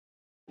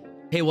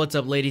Hey, what's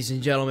up, ladies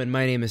and gentlemen?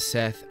 My name is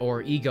Seth,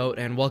 or eGoat,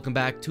 and welcome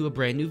back to a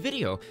brand new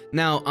video.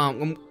 Now,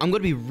 I'm going to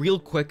be real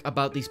quick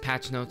about these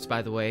patch notes,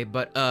 by the way,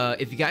 but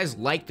if you guys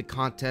like the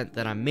content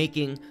that I'm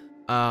making,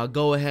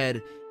 go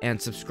ahead and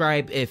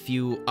subscribe if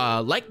you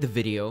like the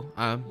video.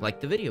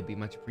 Be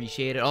much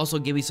appreciated. Also,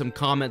 give me some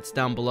comments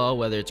down below,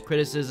 whether it's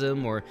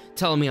criticism or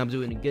telling me I'm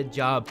doing a good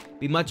job.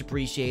 Be much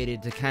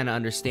appreciated to kind of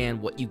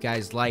understand what you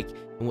guys like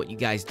and what you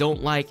guys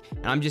don't like,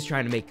 and I'm just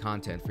trying to make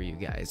content for you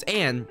guys.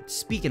 And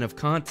speaking of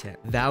content,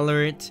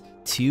 Valorant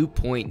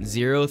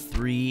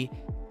 2.03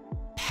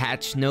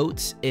 patch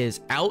notes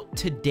is out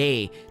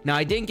today. Now,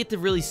 I didn't get to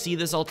really see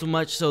this all too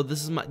much, so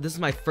this is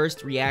my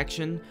first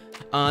reaction.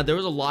 There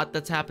was a lot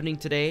that's happening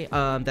today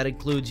that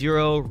includes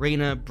Yoru,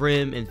 Reyna,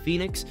 Brim, and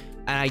Phoenix,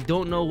 and I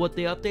don't know what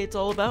the update's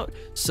all about,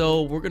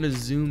 so we're gonna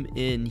zoom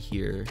in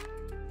here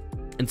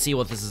and see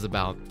what this is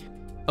about.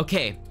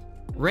 Okay,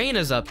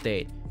 Reyna's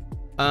update.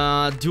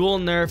 Dual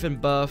nerf and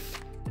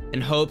buff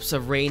in hopes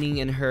of reigning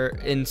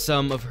in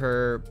some of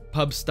her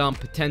pub stomp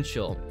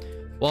potential,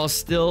 while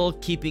still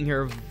keeping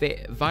her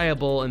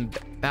viable and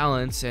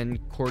balanced and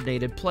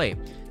coordinated play.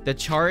 The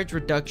charge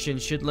reduction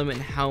should limit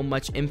how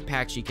much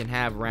impact she can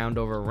have round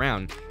over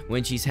round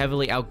when she's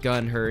heavily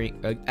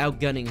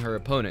outgunning her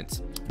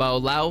opponents, but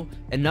allow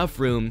enough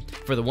room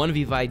for the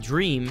 1v5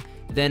 dream.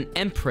 Then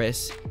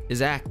Empress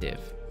is active.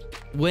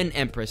 When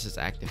Empress is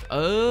active.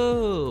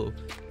 Oh,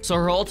 so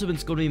her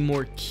ultimate's going to be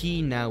more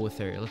key now with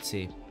her. Let's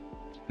see.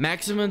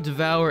 Maximum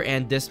Devour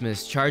and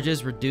Dismiss.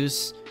 Charges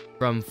reduce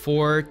from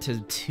 4 to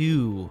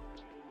 2.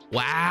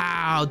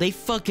 Wow, they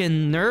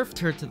fucking nerfed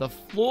her to the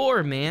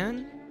floor,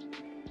 man.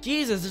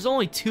 Jesus, there's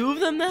only 2 of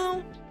them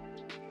now?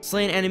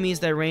 Slain enemies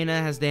that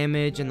Reyna has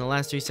damaged in the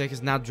last 3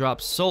 seconds now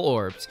drop soul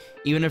orbs,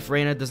 even if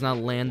Reyna does not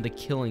land the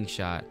killing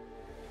shot.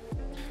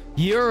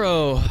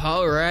 Yoru,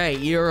 alright,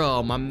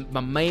 Yoru,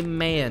 my main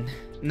man.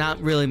 Not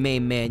really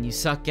main man, you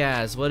suck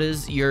ass. What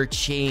is your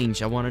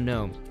change? I want to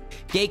know.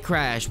 Gate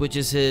Crash, which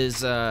is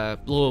his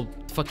little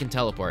fucking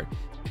teleport,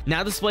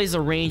 now displays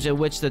a range at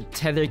which the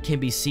tether can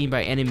be seen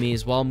by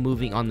enemies while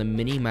moving on the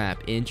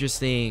mini-map.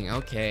 Interesting,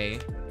 okay.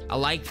 I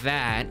like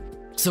that.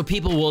 So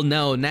people will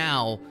know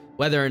now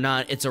whether or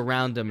not it's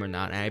around them or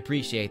not, and I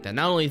appreciate that.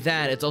 Not only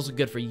that, it's also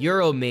good for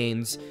Yoru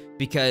mains,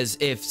 because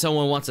if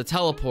someone wants to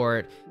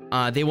teleport,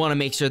 they want to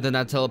make sure they're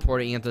not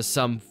teleporting into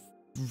some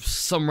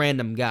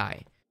random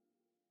guy.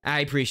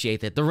 I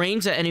appreciate that. The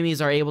range that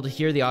enemies are able to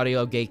hear the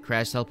audio of Gate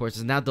Crash teleports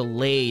is now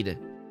delayed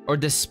or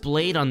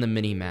displayed on the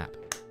mini-map.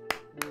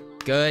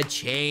 Good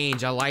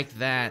change. I like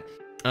that.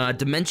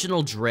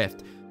 Dimensional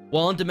Drift.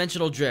 While in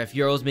Dimensional Drift,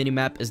 Yoru's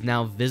minimap is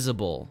now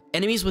visible.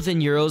 Enemies within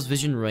Yoru's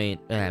vision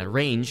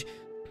range,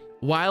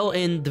 while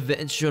in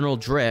Dimensional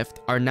Drift,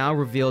 are now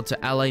revealed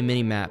to ally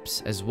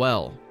minimaps as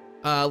well.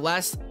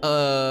 Last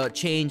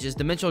change is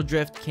Dimensional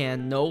Drift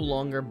can no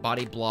longer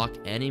body block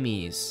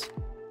enemies.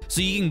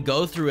 So you can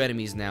go through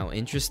enemies now.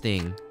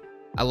 Interesting.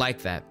 I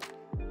like that.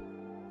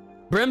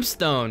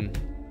 Brimstone.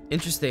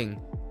 Interesting.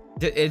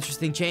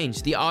 Interesting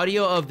change. The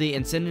audio of the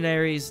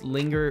incendiary's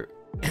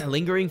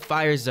lingering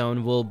fire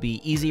zone will be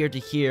easier to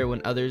hear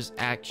when other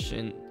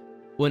actions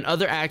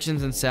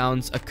and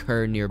sounds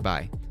occur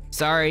nearby.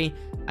 Sorry,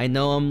 I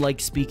know I'm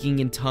like speaking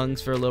in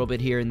tongues for a little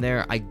bit here and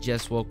there. I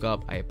just woke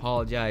up. I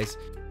apologize.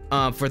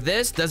 For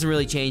this, doesn't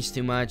really change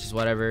too much. It's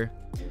whatever.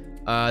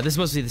 This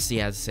mostly the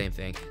same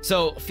thing.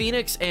 So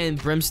Phoenix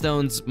and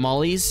Brimstone's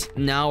mollies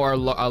now are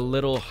a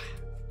little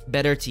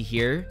better to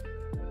hear.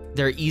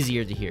 They're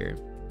easier to hear.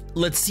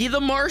 Let's see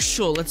the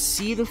Marshall. Let's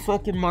see the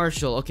fucking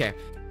Marshall. Okay.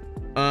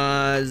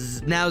 Now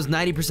is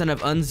 90%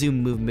 of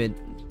unzoom movement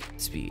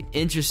speed.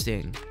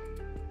 Interesting.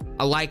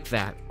 I like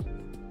that.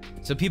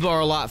 So people are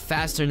a lot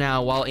faster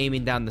now while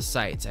aiming down the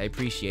sights. I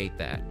appreciate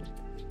that.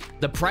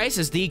 The price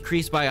is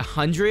decreased by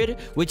 100,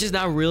 which is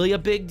not really a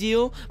big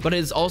deal, but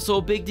it's also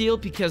a big deal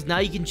because now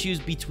you can choose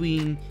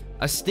between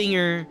a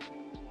Stinger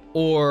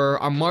or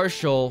a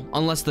Marshall,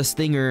 unless the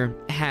Stinger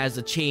has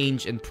a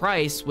change in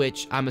price,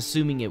 which I'm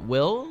assuming it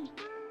will.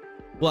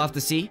 We'll have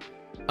to see.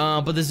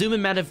 But the zoom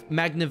and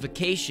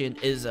magnification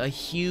is a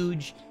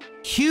huge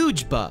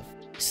buff.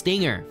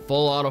 Stinger,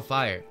 full auto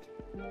fire.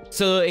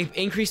 So it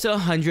increased to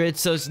 100.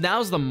 So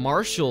now's the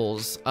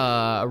Marshall's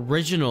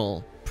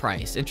original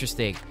price.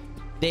 Interesting.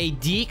 They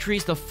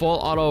decreased the full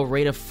auto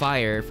rate of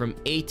fire from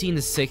 18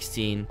 to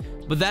 16,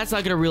 but that's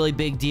not gonna really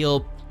big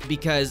deal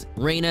because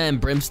Reyna and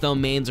Brimstone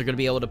mains are gonna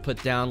be able to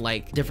put down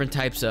like different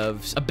types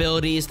of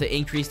abilities to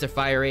increase their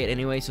fire rate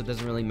anyway, so it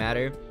doesn't really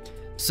matter.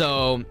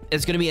 So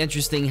it's gonna be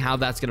interesting how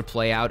that's gonna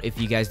play out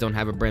if you guys don't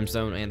have a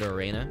Brimstone and or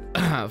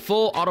Reyna.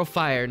 Full auto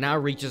fire now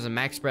reaches a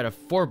max spread of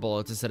 4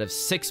 bullets instead of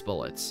 6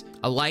 bullets.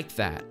 I like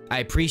that. I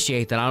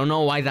appreciate that. I don't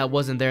know why that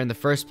wasn't there in the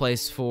first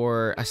place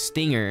for a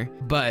Stinger,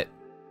 but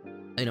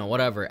you know,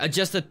 whatever.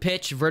 Adjusted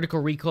pitch,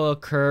 vertical recoil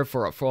curve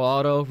for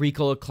auto.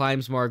 Recoil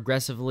climbs more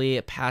aggressively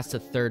past the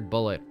 3rd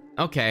bullet.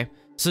 Okay,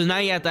 so now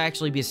you have to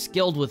actually be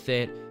skilled with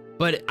it.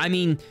 But I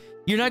mean,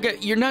 you're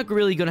not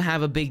really gonna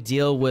have a big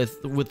deal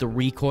with the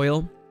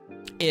recoil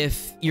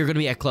if you're gonna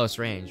be at close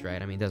range,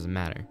 right? I mean, it doesn't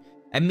matter.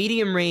 At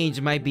medium range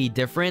might be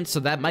different, so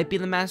that might be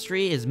the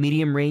mastery, is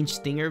medium range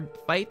stinger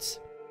fights.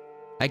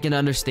 I can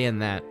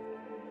understand that.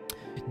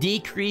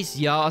 Decrease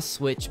yaw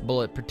switch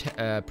bullet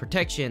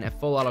protection at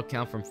full auto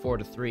count from 4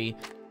 to 3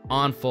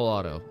 on full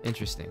auto.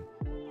 Interesting.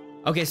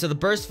 Okay, so the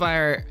burst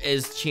fire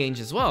is changed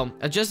as well.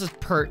 Adjusted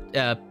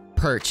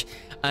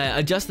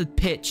adjusted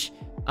pitch,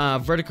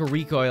 vertical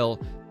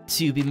recoil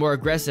to be more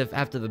aggressive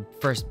after the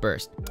first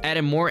burst.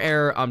 Added more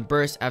error on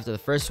burst after the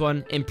first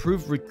one.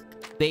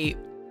 They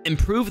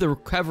improve the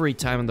recovery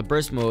time on the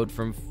burst mode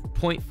from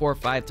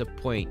 0.45 to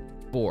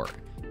 0.4.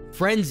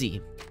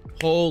 Frenzy.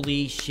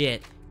 Holy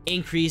shit.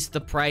 Increase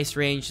the price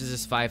range. This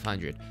is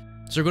 500.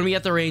 So we're gonna be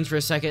at the range for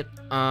a second.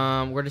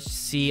 We're gonna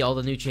see all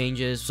the new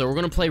changes. So we're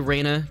gonna play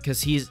Reyna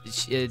because she's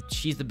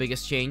the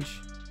biggest change.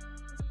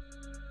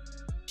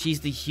 She's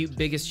the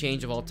biggest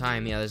change of all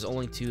time. Yeah, there's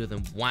only 2 of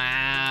them.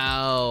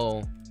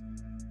 Wow.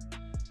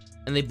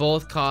 And they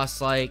both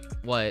cost like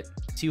what?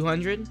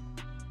 200?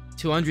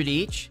 200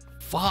 each?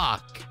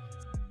 Fuck.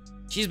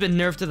 She's been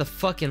nerfed to the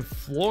fucking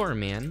floor,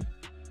 man.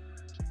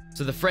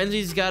 So the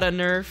Frenzy's got a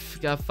nerf,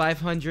 got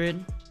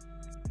 500.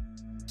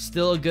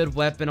 Still a good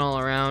weapon all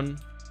around.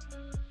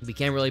 We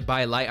can't really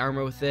buy light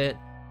armor with it.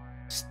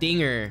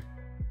 Stinger.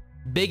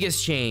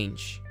 Biggest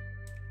change.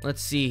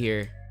 Let's see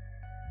here.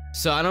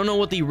 So I don't know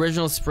what the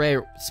original spray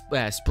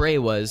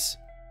was.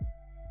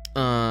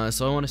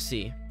 So I want to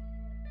see.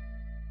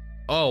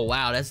 Oh,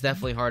 wow. That's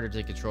definitely harder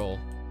to control.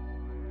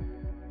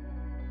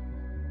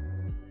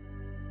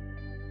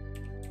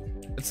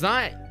 It's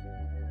not...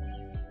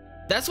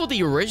 That's what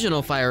the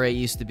original fire rate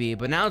used to be,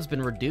 but now it's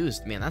been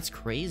reduced. Man, that's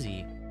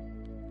crazy.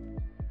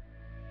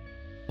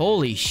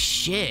 Holy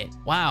shit.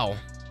 Wow.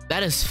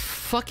 That is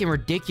fucking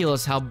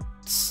ridiculous how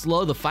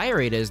slow the fire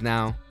rate is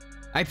now.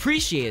 I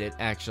appreciate it,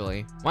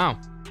 actually. Wow.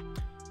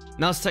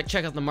 Now let's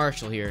check out the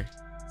Marshall here.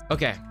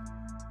 Okay.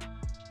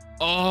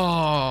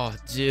 Oh,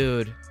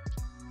 dude.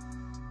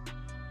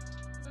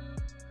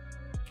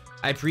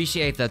 I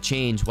appreciate that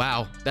change.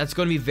 Wow. That's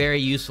going to be very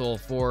useful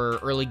for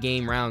early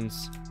game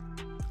rounds.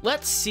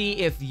 Let's see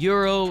if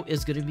Yoru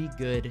is going to be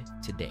good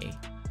today.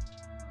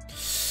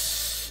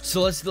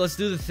 So let's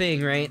do the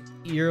thing, right?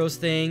 Yoru's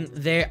thing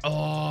there.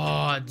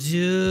 Oh,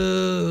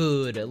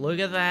 dude, look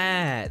at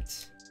that.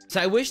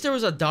 So I wish there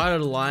was a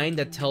dotted line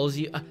that tells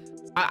you.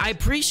 I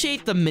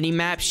appreciate the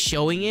mini-map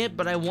showing it,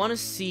 but I want to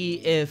see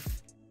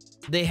if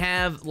they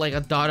have like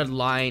a dotted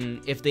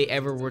line if they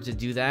ever were to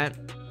do that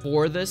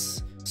for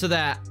this, so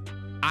that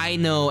I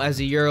know as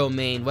a Yoru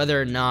main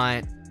whether or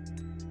not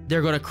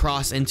they're gonna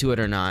cross into it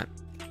or not.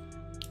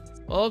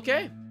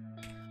 Okay.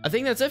 I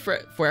think that's it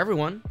for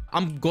everyone.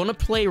 I'm gonna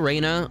play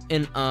Reyna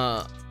in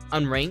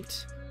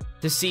unranked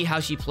to see how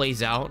she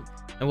plays out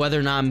and whether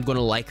or not I'm gonna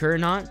like her or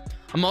not.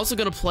 I'm also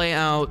gonna play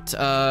out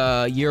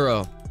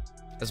Yoru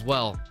as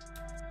well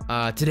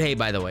today,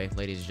 by the way,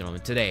 ladies and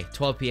gentlemen. Today,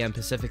 12 p.m.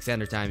 Pacific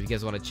Standard Time. If you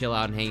guys want to chill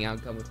out and hang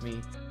out, come with me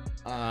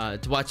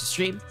to watch the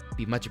stream.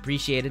 Be much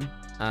appreciated.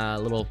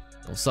 Little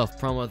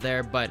self promo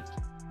there, but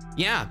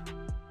yeah.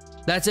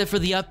 That's it for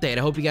the update.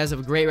 I hope you guys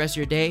have a great rest of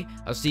your day.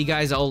 I'll see you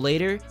guys all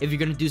later. If you're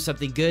gonna do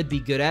something good, be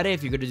good at it.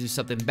 If you're gonna do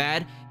something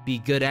bad, be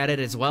good at it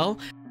as well.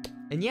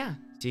 And yeah,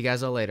 see you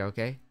guys all later,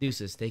 okay?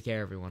 Deuces. Take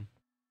care, everyone.